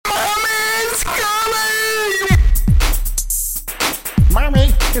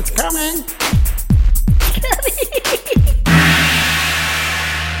it's coming.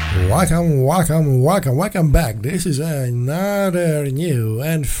 Welcome back. This is another new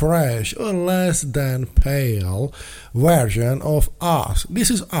and fresh or less than pale version of us. This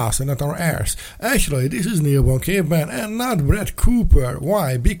is us and not our heirs. Actually, this is Newborn Caveman and not Brett Cooper.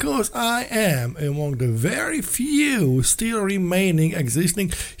 Why? Because I am among the very few still remaining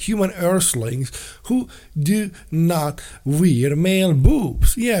existing human earthlings who do not wear male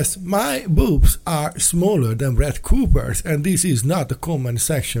boobs. Yes, my boobs are smaller than Brett Cooper's, and this is not a comment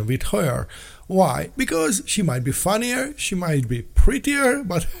section with her. Why? Because she might be funnier, she might be prettier,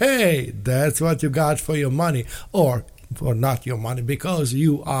 but hey, that's what you got for your money. Or for not your money, because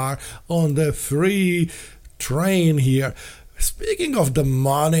you are on the free train here. Speaking of the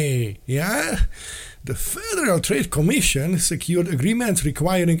money, yeah? The Federal Trade Commission secured agreements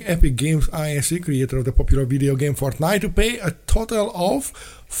requiring Epic Games Inc., creator of the popular video game Fortnite, to pay a total of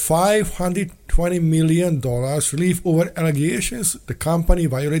 $520 million relief over allegations the company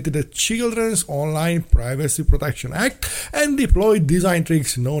violated the Children's Online Privacy Protection Act and deployed design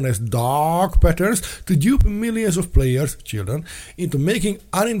tricks known as dark patterns to dupe millions of players, children, into making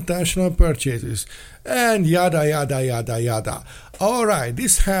unintentional purchases. And yada yada yada yada. Alright,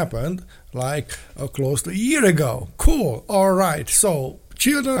 this happened like close to a year ago. Cool. Alright, so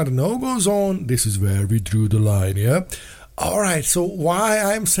children are the no-go zone. This is where we drew the line, yeah? Alright, so why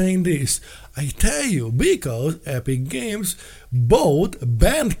I'm saying this? I tell you, because Epic Games bought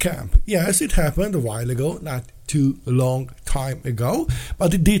Bandcamp. Yes, it happened a while ago, not too long time ago,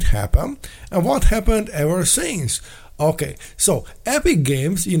 but it did happen. And what happened ever since? Okay, so Epic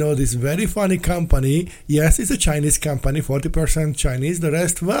Games, you know, this very funny company. Yes, it's a Chinese company, 40% Chinese. The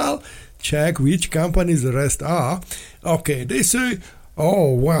rest, well, check which companies the rest are. Okay, they say,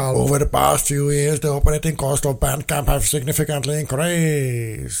 oh, well, over the past few years, the operating cost of Bandcamp have significantly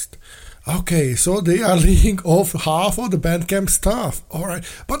increased. Okay, so they are laying off half of the Bandcamp staff. Alright,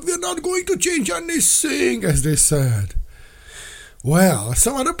 but we're not going to change anything, as they said. Well,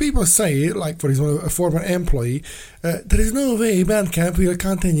 some other people say, like for example, a former employee, there is no way Bandcamp will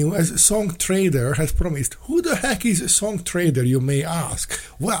continue as Songtradr has promised. Who the heck is Songtradr, you may ask?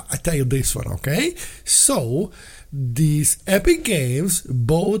 Well, I tell you this one, okay? So, these Epic Games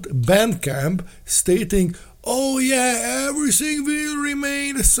bought Bandcamp, stating, oh yeah, everything will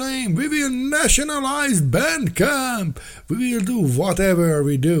remain the same. We will nationalize Bandcamp. We will do whatever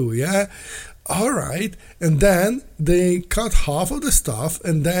we do, yeah? Alright, and then they cut half of the stuff,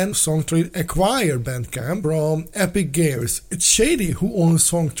 and then Songtradr acquired Bandcamp from Epic Games. It's shady who owns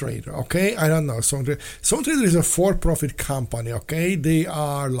Songtradr, okay? I don't know, Songtradr is a for-profit company, okay? They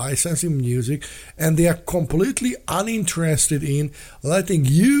are licensing music, and they are completely uninterested in letting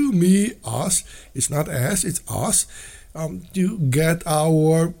you, me, us, it's not us, it's us, to get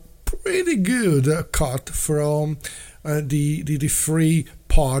our pretty good cut from the free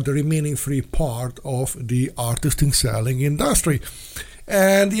part, the remaining free part of the artist and selling industry.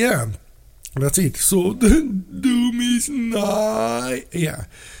 And yeah, that's it. So the doom is nigh. Yeah.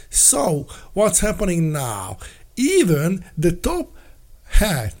 So what's happening now? Even the top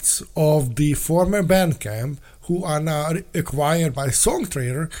hats of the former Bandcamp, who are now acquired by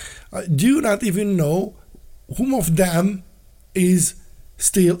Songtradr, do not even know whom of them is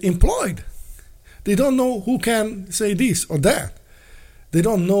still employed. They don't know who can say this or that. They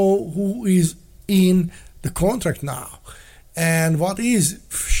don't know who is in the contract now. And what is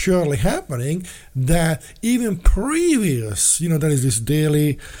surely happening, that even previous, there is this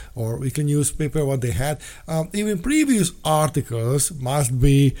daily or weekly newspaper, what they had, even previous articles must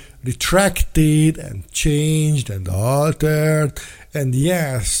be retracted and changed and altered. And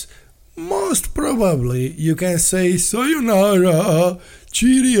yes, most probably you can say sayonara,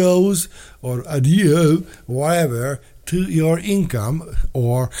 Cheerios, or adieu, whatever, to your income,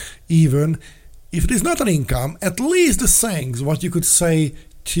 or even if it is not an income, at least the things what you could say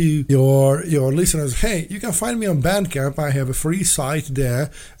to your listeners. Hey, you can find me on Bandcamp. I have a free site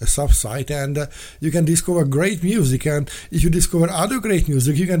there, a sub-site, and you can discover great music. And if you discover other great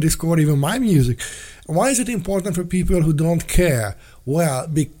music, you can discover even my music. Why is it important for people who don't care? Well,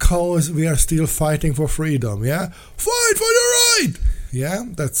 because we are still fighting for freedom, yeah? Fight for your right! Yeah,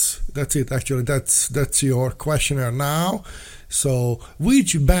 that's it. Actually, that's your questionnaire now. So,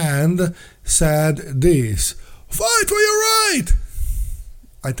 which band said this? Fight for your right!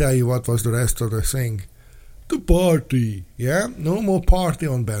 I tell you what was the rest of the thing. The party, yeah? No more party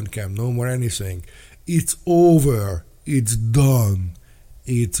on Bandcamp, no more anything. It's over. It's done.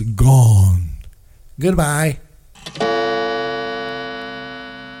 It's gone. Goodbye.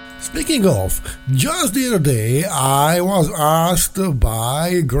 Speaking of, just the other day I was asked by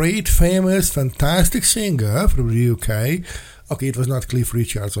a great, famous, fantastic singer from the UK. Okay, it was not Cliff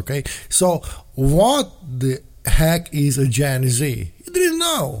Richards, okay? So, what the heck is a Gen Z? He didn't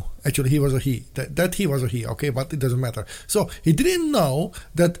know. Actually, he was a he. That he was a he, okay? But it doesn't matter. So, he didn't know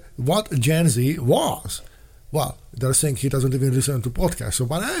that what Gen Z was. Well, they're saying he doesn't even listen to podcasts, so,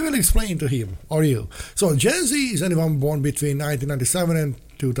 but I will explain to him or you. So Gen Z is anyone born between 1997 and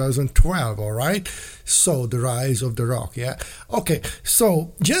 2012, all right? So the rise of the rock, yeah? Okay,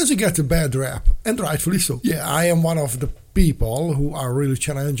 so Gen Z gets a bad rap, and rightfully so. Yeah, I am one of the people who are really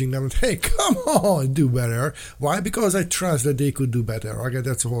challenging them. Hey, come on, do better. Why? Because I trust that they could do better. Okay,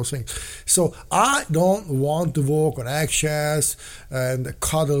 that's the whole thing. So I don't want to walk on eggshells and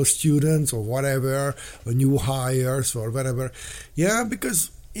cuddle students or whatever, or new hires or whatever. Yeah, because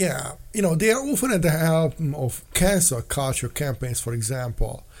yeah, they are often at the help of cancel culture campaigns, for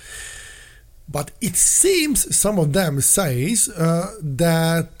example. But it seems some of them says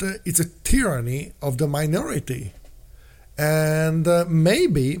that it's a tyranny of the minority. And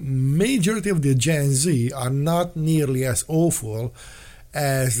maybe majority of the Gen Z are not nearly as awful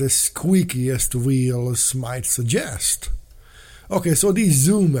as the squeakiest wheels might suggest. Okay, so these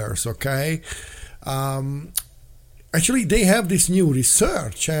Zoomers, okay, actually they have this new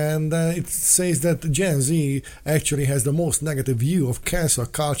research, and it says that Gen Z actually has the most negative view of cancel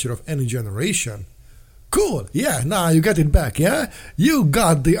culture of any generation. Cool, yeah, now you get it back, yeah? You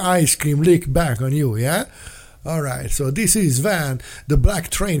got the ice cream lick back on you, yeah? Alright, so this is when the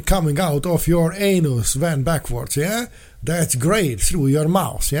black train coming out of your anus went backwards, yeah? That's great, through your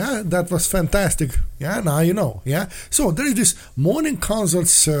mouth, yeah? That was fantastic, yeah? Now you know, yeah? So there is this morning consult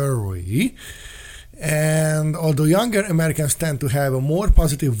survey, and although younger Americans tend to have a more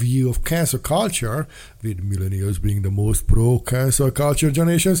positive view of cancel culture, with millennials being the most pro-cancel culture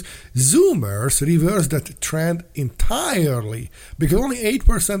generations, Zoomers reverse that trend entirely, because only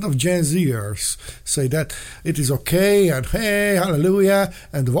 8% of Gen Zers say that it is okay and hey, hallelujah,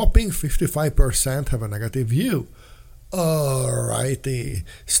 and a whopping 55% have a negative view. Alrighty.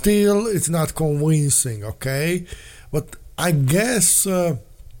 Still, it's not convincing, okay? But I guess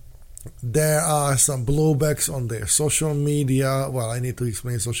there are some blowbacks on their social media. Well, I need to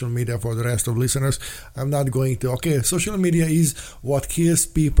explain social media for the rest of listeners. I'm not going to. Okay, social media is what kills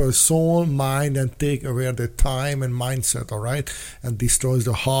people's soul, mind, and take away their time and mindset, all right? And destroys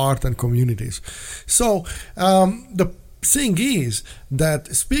the heart and communities. So, the thing is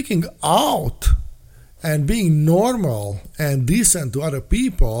that speaking out and being normal and decent to other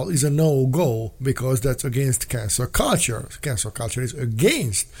people is a no-go, because that's against cancel culture. Cancel culture is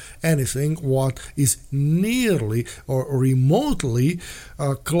against anything what is nearly or remotely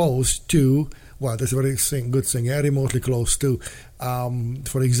close to, well, that's a very good thing, yeah, remotely close to,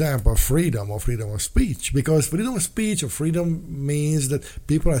 for example, freedom or freedom of speech. Because freedom of speech or freedom means that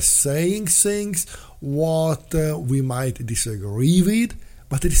people are saying things what we might disagree with,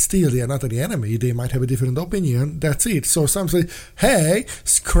 but it's still, they are not the enemy. They might have a different opinion. That's it. So some say, hey,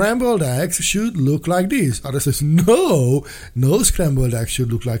 scrambled eggs should look like this. Others says, no scrambled eggs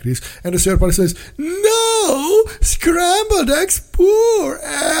should look like this. And the third party says, no, scrambled eggs, poor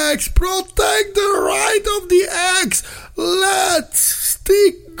eggs, protect the right of the eggs. Let's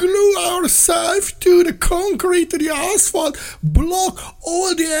glue ourselves to the concrete, to the asphalt, block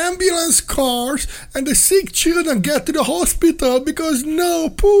all the ambulance cars, and the sick children get to the hospital because no,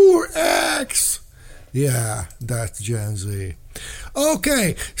 poor eggs. Yeah, that's Gen Z.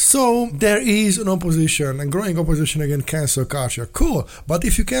 Okay, so there is an opposition, and growing opposition against cancel culture. Cool, but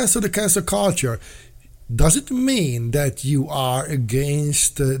if you cancel the cancel culture, does it mean that you are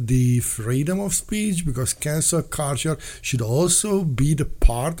against the freedom of speech? Because cancel culture should also be the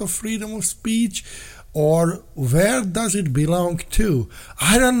part of freedom of speech? Or where does it belong to?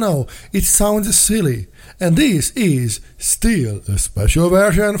 I don't know. It sounds silly. And this is still a special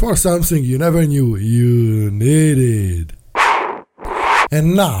version for something you never knew you needed.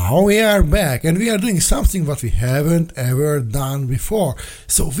 And now we are back, and we are doing something what we haven't ever done before.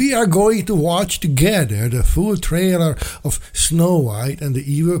 So we are going to watch together the full trailer of Snow White and the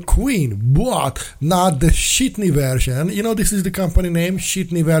Evil Queen, but not the shitney version. You know, this is the company name,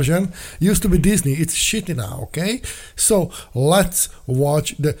 shitney version. Used to be Disney, it's shitty now, okay? So let's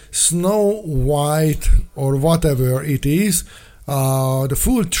watch the Snow White, or whatever it is, the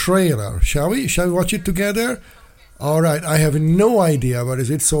full trailer. Shall we? Shall we watch it together? Alright, I have no idea where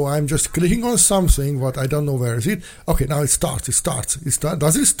is it, so I'm just clicking on something, but I don't know where is it. Okay, now it starts.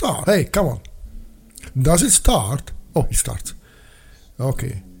 Does it start? Hey, come on. Does it start? Oh, it starts.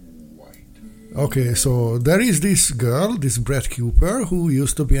 Okay. Okay, so there is this girl, this Brett Cooper, who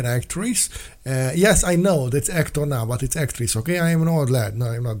used to be an actress. Yes, I know that's actor now, but it's actress. Okay, I am an old lad. No,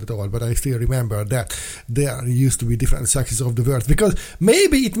 I'm not that old, but I still remember that there used to be different sexes of the word, because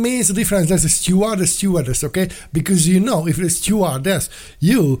maybe it means a difference. There's a steward, a stewardess. Okay, because if you're a stewardess,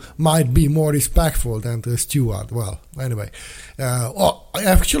 you might be more respectful than the steward. Well, anyway,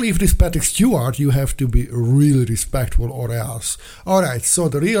 actually, if respecting steward, you have to be really respectful, or else. All right. So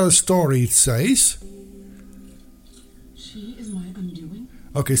the real story, it says. She is my undoing.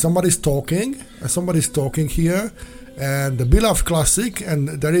 Okay, somebody's talking. Somebody's talking here, and the beloved classic, and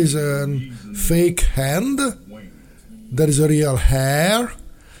there is a fake hand. There is a real hair,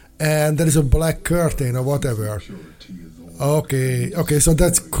 and there is a black curtain or whatever. Okay, so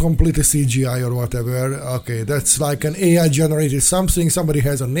that's completely CGI or whatever. Okay, that's like an AI generated something. Somebody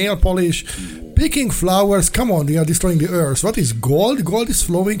has a nail polish, picking flowers. Come on, they are destroying the earth. What is gold? Gold is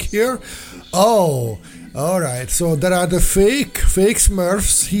flowing here. Oh, all right. So there are the fake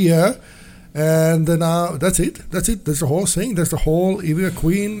Smurfs here. And now that's it. That's the whole thing. That's the whole Evil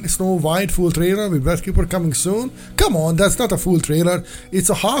Queen Snow White full trailer with Brett Cooper coming soon. Come on, that's not a full trailer. It's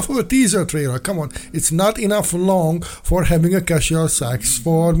a half of a teaser trailer. Come on, it's not enough long for having a casual sex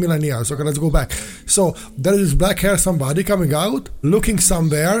for millennials. Okay, let's go back. So there is black hair somebody coming out, looking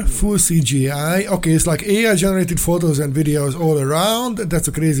somewhere, full CGI. Okay, it's like AI generated photos and videos all around. That's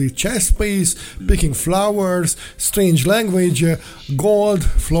a crazy chest piece, picking flowers, strange language, gold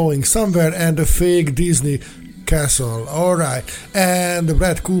flowing somewhere, and a fake Disney castle. All right. And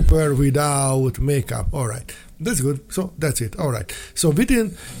Brett Cooper without makeup. All right. That's good. So that's it. All right. So we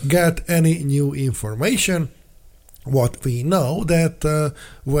didn't get any new information. What we know that,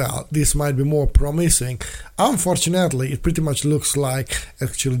 this might be more promising. Unfortunately, it pretty much looks like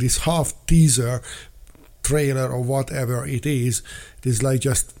actually this half teaser trailer or whatever it is. It is like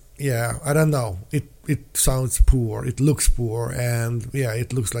just, I don't know. It sounds poor, it looks poor, and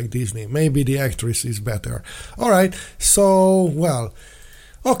it looks like Disney. Maybe the actress is better. Alright, so,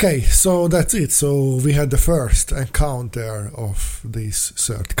 okay, so that's it. So we had the first encounter of this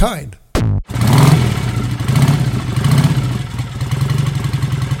third kind.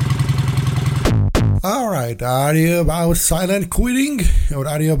 Alright, are you about silent quitting? Or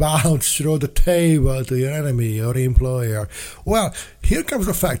are you about throw the table to your enemy or employer? Well, here comes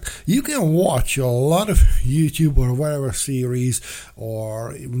the fact. You can watch a lot of YouTube or whatever series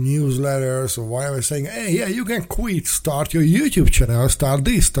or newsletters or whatever saying, hey, you can quit, start your YouTube channel, start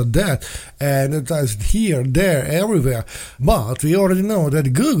this, start that. And it does here, there, everywhere. But we already know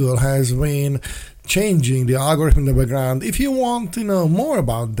that Google has been changing the algorithm in the background. If you want to know more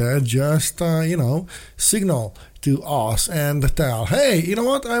about that, just, signal to us and tell, hey, you know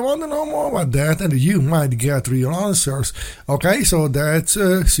what, I want to know more about that, and you might get real answers. Okay, so that's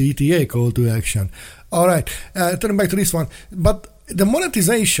CTA, call to action. All right, turning back to this one. But the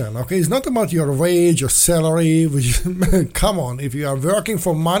monetization, okay, is not about your wage or salary, which, come on, if you are working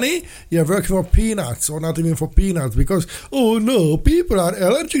for money, you're working for peanuts, or not even for peanuts, because, oh no, people are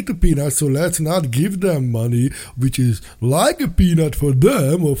allergic to peanuts, so let's not give them money, which is like a peanut for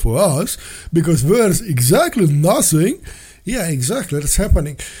them or for us, because there's exactly nothing. Yeah, exactly, that's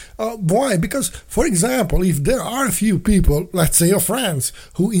happening. Why? Because, for example, if there are a few people, let's say your friends,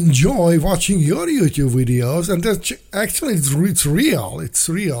 who enjoy watching your YouTube videos, and that's actually it's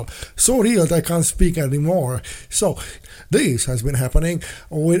real, so real that I can't speak anymore. So this has been happening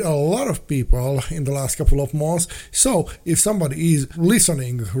with a lot of people in the last couple of months. So if somebody is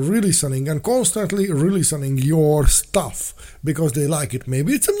listening, re-listening, and constantly re-listening your stuff because they like it,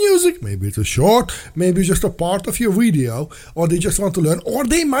 maybe it's a music, maybe it's a short, maybe just a part of your video, or they just want to learn, or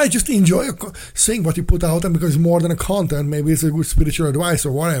they might just enjoy seeing what you put out, and because it's more than a content, maybe it's a good spiritual advice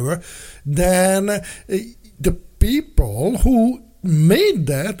or whatever, then the people who made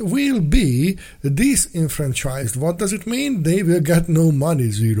that will be disenfranchised. What does it mean? They will get no money,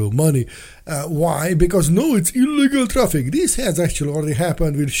 zero money. Why? Because no, it's illegal traffic. This has actually already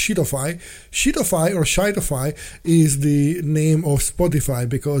happened with Shitify. Shitify or Shitify is the name of Spotify,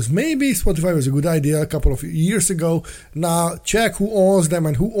 because maybe Spotify was a good idea a couple of years ago. Now check who owns them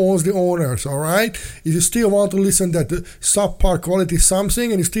and who owns the owners, alright? If you still want to listen to that subpar quality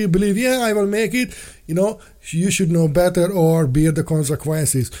something and you still believe, I will make it, you should know better or bear the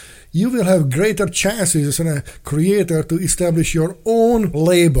consequences. You will have greater chances as a creator to establish your own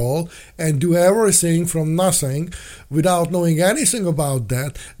label and do everything from nothing without knowing anything about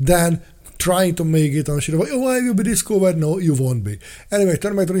that than trying to make it on shit. I will be discovered. No, you won't be. Anyway,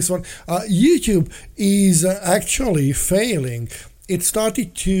 turn back to this one. YouTube is actually failing it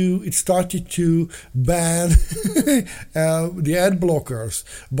started to ban the ad blockers.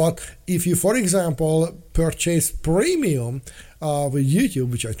 But if you, for example, purchase premium with YouTube,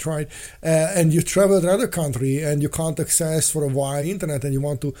 which I tried, and you travel to another country and you can't access for a while internet, and you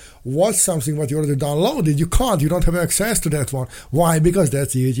want to watch something what you already downloaded, you can't. You don't have access to that one. Why? Because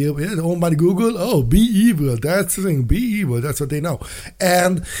that's YouTube. It's owned by Google. Oh, be evil. That's the thing. Be evil. That's what they know.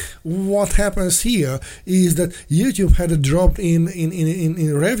 And what happens here is that YouTube had a drop in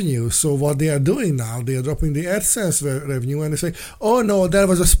revenue. So what they are doing now, they are dropping the AdSense revenue, and they say, oh no, there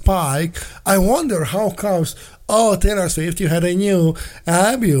was a spike. I wonder how comes. Oh, Taylor Swift, you had a new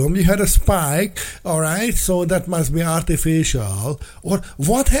album, you had a spike, all right, so that must be artificial. Or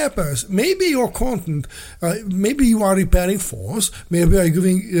what happens? Maybe your content, maybe you are repairing phones, maybe you are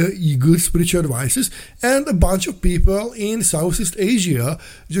giving good spiritual advices, and a bunch of people in Southeast Asia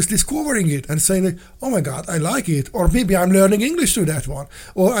just discovering it and saying, like, oh my God, I like it. Or maybe I'm learning English through that one.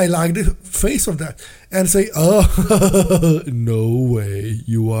 Or I like the face of that. And say, oh, no way,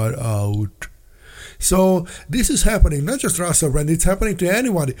 you are out. So this is happening, not just Russell Brand, it's happening to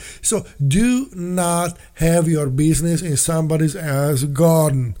anybody. So do not have your business in somebody else's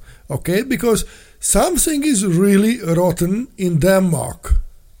garden, okay? Because something is really rotten in Denmark.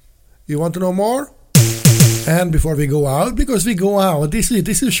 You want to know more? And before we go out, because we go out, this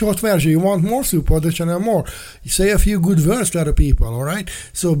is a short version. You want more, support the channel more. You say a few good words to other people, all right?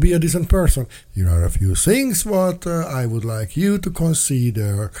 So be a decent person. Here are a few things what I would like you to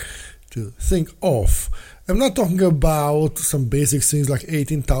consider, to think of. I'm not talking about some basic things like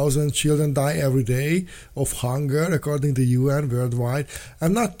 18,000 children die every day of hunger according to UN worldwide.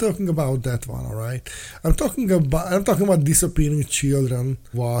 I'm not talking about that one, all right? I'm talking about disappearing children,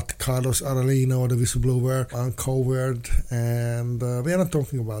 what Carlos Arellano, the whistleblower, uncovered, and we are not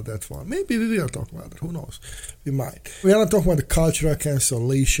talking about that one. Maybe we will talk about it, who knows? We might. We are not talking about the cultural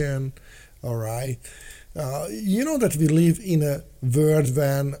cancellation, all right? You know that we live in a world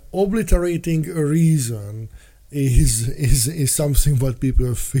when obliterating a reason is something what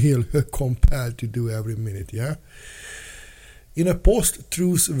people feel compelled to do every minute, yeah? In a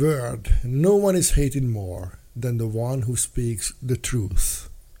post-truth world, no one is hated more than the one who speaks the truth.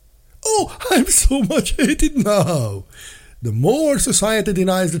 Oh, I'm so much hated now! The more society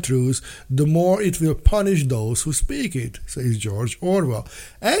denies the truth, the more it will punish those who speak it, says George Orwell.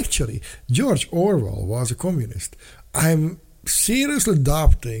 Actually, George Orwell was a communist. I'm seriously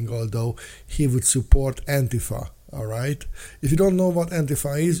doubting, although he would support Antifa, all right? If you don't know what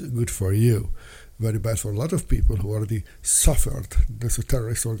Antifa is, good for you. Very bad for a lot of people who already suffered. That's a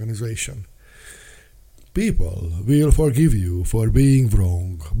terrorist organization. People will forgive you for being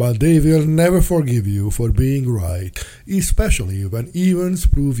wrong, but they will never forgive you for being right, especially when events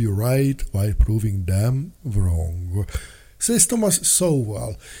prove you right while proving them wrong, says Thomas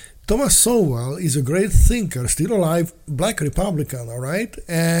Sowell. Thomas Sowell is a great thinker, still alive, black Republican, all right?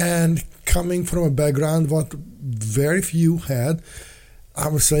 And coming from a background what very few had,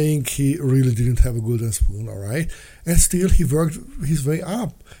 I'm saying he really didn't have a golden spoon, all right? And still he worked his way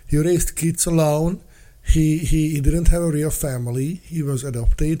up. He raised kids alone. He didn't have a real family. He was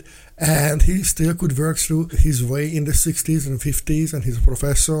adopted, and he still could work through his way in the 60s and 50s, and he's a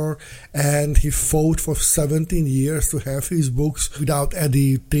professor, and he fought for 17 years to have his books without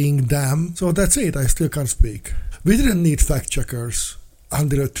editing them. So that's it. I still can't speak. We didn't need fact checkers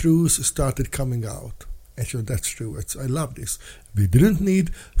until the truth started coming out. Actually, that's true. I love this. We didn't need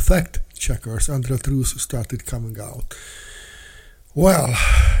fact checkers until the truth started coming out. Well,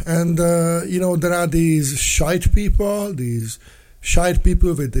 and there are these shite people with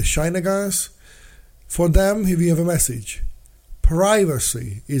the shiny guns. For them, we have a message.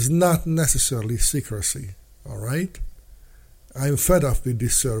 Privacy is not necessarily secrecy, all right? I'm fed up with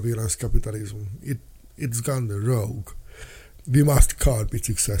this surveillance capitalism. It's gone rogue. We must cut its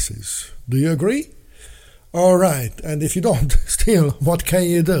successes. Do you agree? All right, and if you don't, still, what can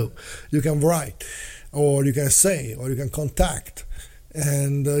you do? You can write, or you can say, or you can contact.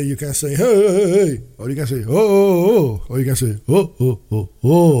 And you can say, hey, or you can say, oh, or you can say,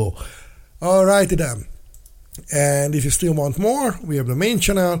 oh. All righty then. And if you still want more, we have the main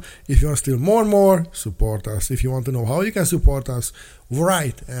channel. If you want still more, support us. If you want to know how you can support us,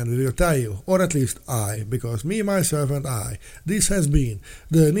 write and we will tell you, or at least I, because me, myself, and I. This has been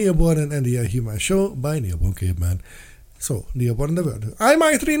the Neoborn and the Human Show by Neoborn Caveman. So, Neoborn the World. I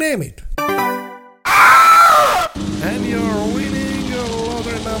might rename it.